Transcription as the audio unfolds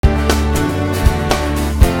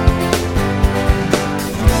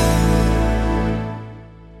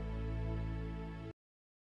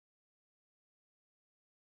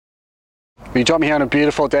You join me here on a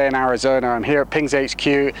beautiful day in Arizona. I'm here at Ping's HQ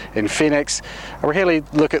in Phoenix, and we're here to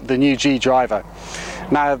look at the new G driver.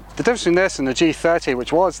 Now, the difference between this and the G30,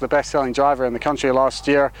 which was the best-selling driver in the country last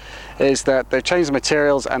year, is that they've changed the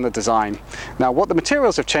materials and the design. Now, what the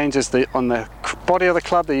materials have changed is on the body of the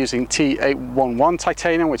club, they're using T811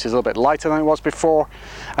 titanium, which is a little bit lighter than it was before.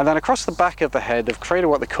 And then across the back of the head, they've created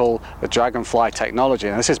what they call the Dragonfly technology.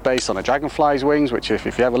 And this is based on a dragonfly's wings, which if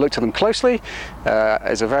you ever look at them closely,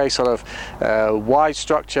 is a very sort of wide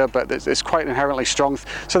structure, but it's quite inherently strong.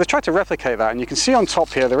 So they tried to replicate that, and you can see on top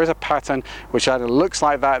here there is a pattern which either looks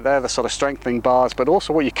like that, they're the sort of strengthening bars, but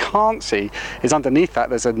also what you can't see is underneath that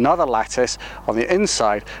there's another lattice on the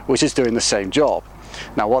inside which is doing the same job.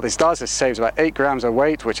 Now what this does is saves about 8 grams of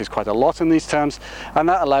weight, which is quite a lot in these terms, and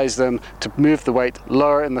that allows them to move the weight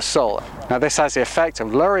lower in the sole. Now this has the effect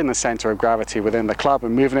of lowering the center of gravity within the club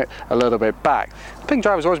and moving it a little bit back. The Ping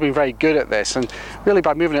driver's always been very good at this, and really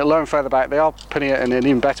by moving it lower and further back they are putting it in an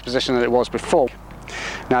even better position than it was before.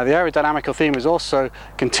 Now the aerodynamical theme is also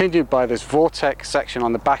continued by this vortex section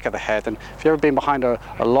on the back of the head, and if you've ever been behind a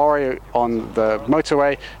lorry on the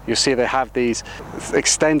motorway, you'll see they have these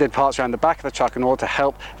extended parts around the back of the truck in order to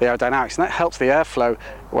help the aerodynamics, and that helps the airflow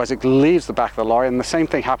as it leaves the back of the lorry. And the same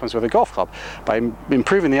thing happens with a golf club. By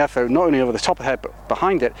improving the airflow not only over the top of the head but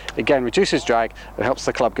behind it, again reduces drag and helps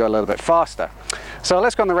the club go a little bit faster. So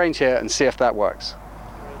let's go on the range here and see if that works.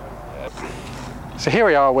 So here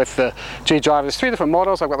we are with the G driver. There's 3 different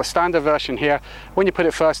models. I've got the standard version here. When you put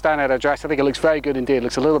it first down at address, I think it looks very good indeed. It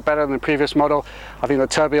looks a little better than the previous model. I think the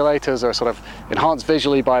turbulators are sort of enhanced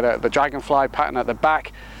visually by the dragonfly pattern at the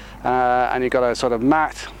back. And you've got a sort of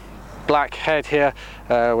matte black head here,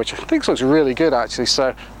 which I think looks really good actually.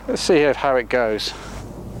 So let's see here how it goes.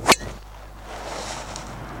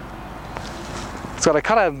 It's got a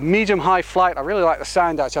kind of medium-high flight. I really like the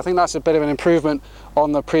sound actually. I think that's a bit of an improvement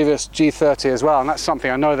on the previous G30 as well, and that's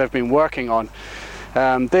something I know they've been working on.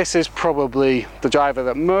 This is probably the driver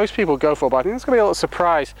that most people go for, but I think it's going to be a little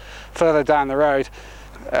surprise further down the road.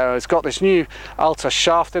 It's got this new Alta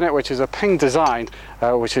shaft in it, which is a Ping design,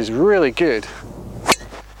 which is really good.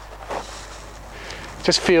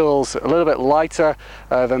 Just feels a little bit lighter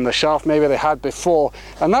than the shaft maybe they had before,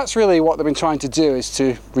 and that's really what they've been trying to do, is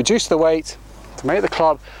to reduce the weight, to make the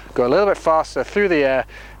club go a little bit faster through the air,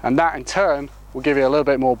 and that in turn will give you a little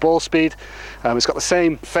bit more ball speed. It's got the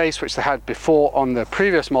same face which they had before on the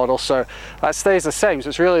previous model, so that stays the same. So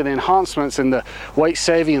it's really the enhancements in the weight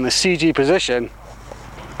saving and the CG position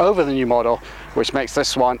over the new model which makes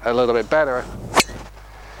this one a little bit better.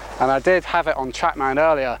 And I did have it on TrackMan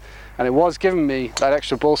earlier, and it was giving me that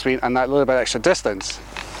extra ball speed and that little bit extra distance.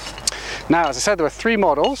 Now, as I said, there were 3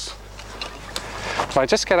 models. If I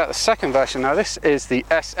just get out the second version, now this is the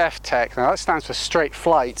SF Tech. Now that stands for straight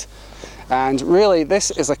flight, and really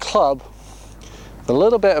this is a club with a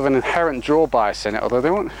little bit of an inherent draw bias in it, although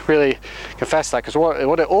they won't really confess that, because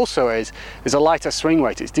what it also is a lighter swing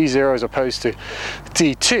weight. It's D0 as opposed to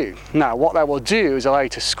D2. Now what that will do is allow you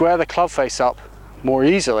to square the club face up more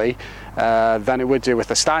easily than it would do with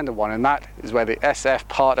the standard one, and that is where the SF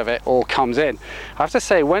part of it all comes in. I have to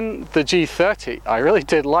say, when the G30, I really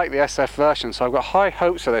did like the SF version, so I've got high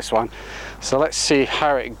hopes for this one. So let's see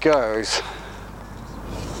how it goes.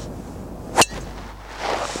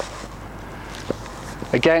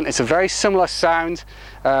 Again, it's a very similar sound.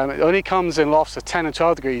 It only comes in lofts of 10 and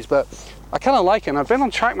 12 degrees, but I kind of like it. And I've been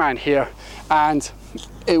on TrackMan here, and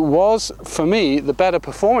it was, for me, the better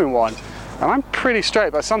performing one. And I'm pretty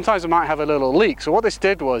straight, but sometimes it might have a little leak. So what this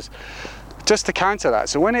did was just to counter that.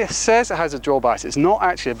 So when it says it has a draw bias, it's not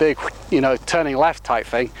actually a big, turning left type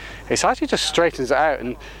thing. It's actually just straightens it out.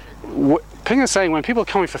 And Ping is saying when people are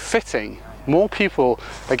coming for fitting, more people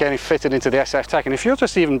are getting fitted into the SF Tech. And if you're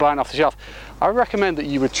just even buying off the shelf, I would recommend that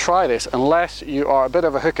you would try this, unless you are a bit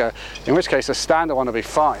of a hooker, in which case a standard one will be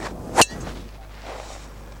fine.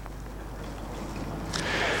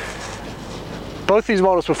 Both these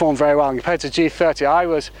models perform very well, and compared to G30, I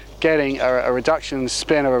was getting a reduction in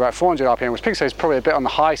spin of about 400 RPM, which Ping says is probably a bit on the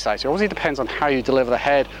high side. So it obviously depends on how you deliver the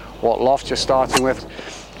head, what loft you're starting with.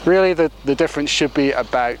 Really, the difference should be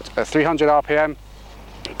about 300 RPM,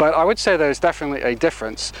 but I would say there's definitely a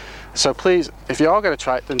difference. So please, if you are going to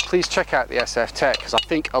try it, then please check out the SF Tech, because I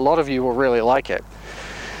think a lot of you will really like it.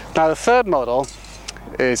 Now the third model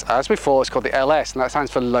is, as before, it's called the LS, and that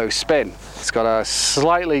stands for low spin. It's got a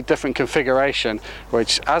slightly different configuration,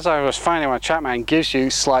 which, as I was finding on TrackMan, gives you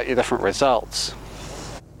slightly different results.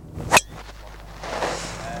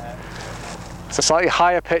 It's a slightly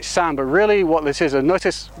higher pitched sound, but really what this is, I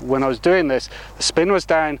noticed when I was doing this, the spin was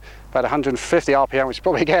down about 150 RPM, which is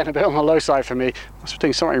probably again a bit on the low side for me. I must be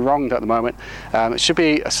doing something wrong at the moment. It should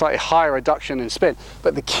be a slightly higher reduction in spin.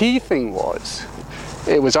 But the key thing was,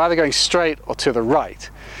 it was either going straight or to the right.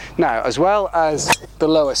 Now, as well as the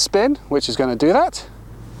lower spin, which is going to do that,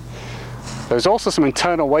 there's also some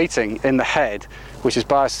internal weighting in the head, which is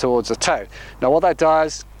biased towards the toe. Now what that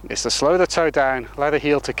does is to slow the toe down, allow the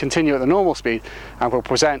heel to continue at the normal speed, and will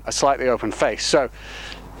present a slightly open face. So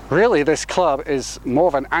really this club is more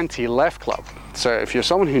of an anti-left club. So if you're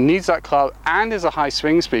someone who needs that club and is a high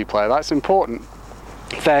swing speed player, that's important,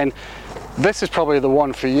 then this is probably the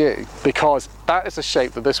one for you, because that is the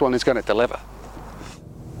shape that this one is going to deliver.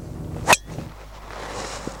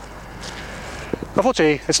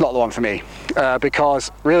 Unfortunately, it's not the one for me,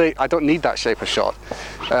 because really I don't need that shape of shot.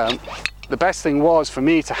 The best thing was for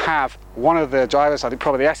me to have one of the drivers. I think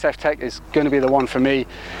probably the SF Tech is going to be the one for me,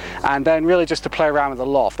 and then really just to play around with the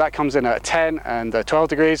loft. That comes in at 10 and 12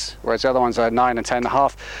 degrees, whereas the other ones are 9 and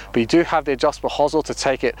 10.5. But you do have the adjustable hosel to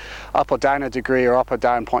take it up or down a degree, or up or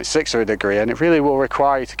down 0.6 of a degree, and it really will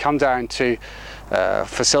require you to come down to a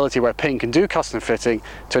facility where Ping can do custom fitting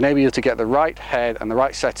to enable you to get the right head and the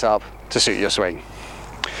right setup to suit your swing.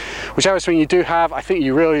 Whichever swing you do have, I think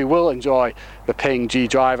you really will enjoy the Ping G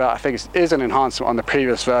driver. I think it is an enhancement on the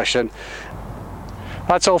previous version.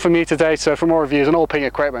 That's all for me today, so for more reviews on all Ping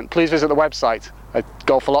equipment, please visit the website at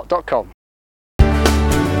golfalot.com.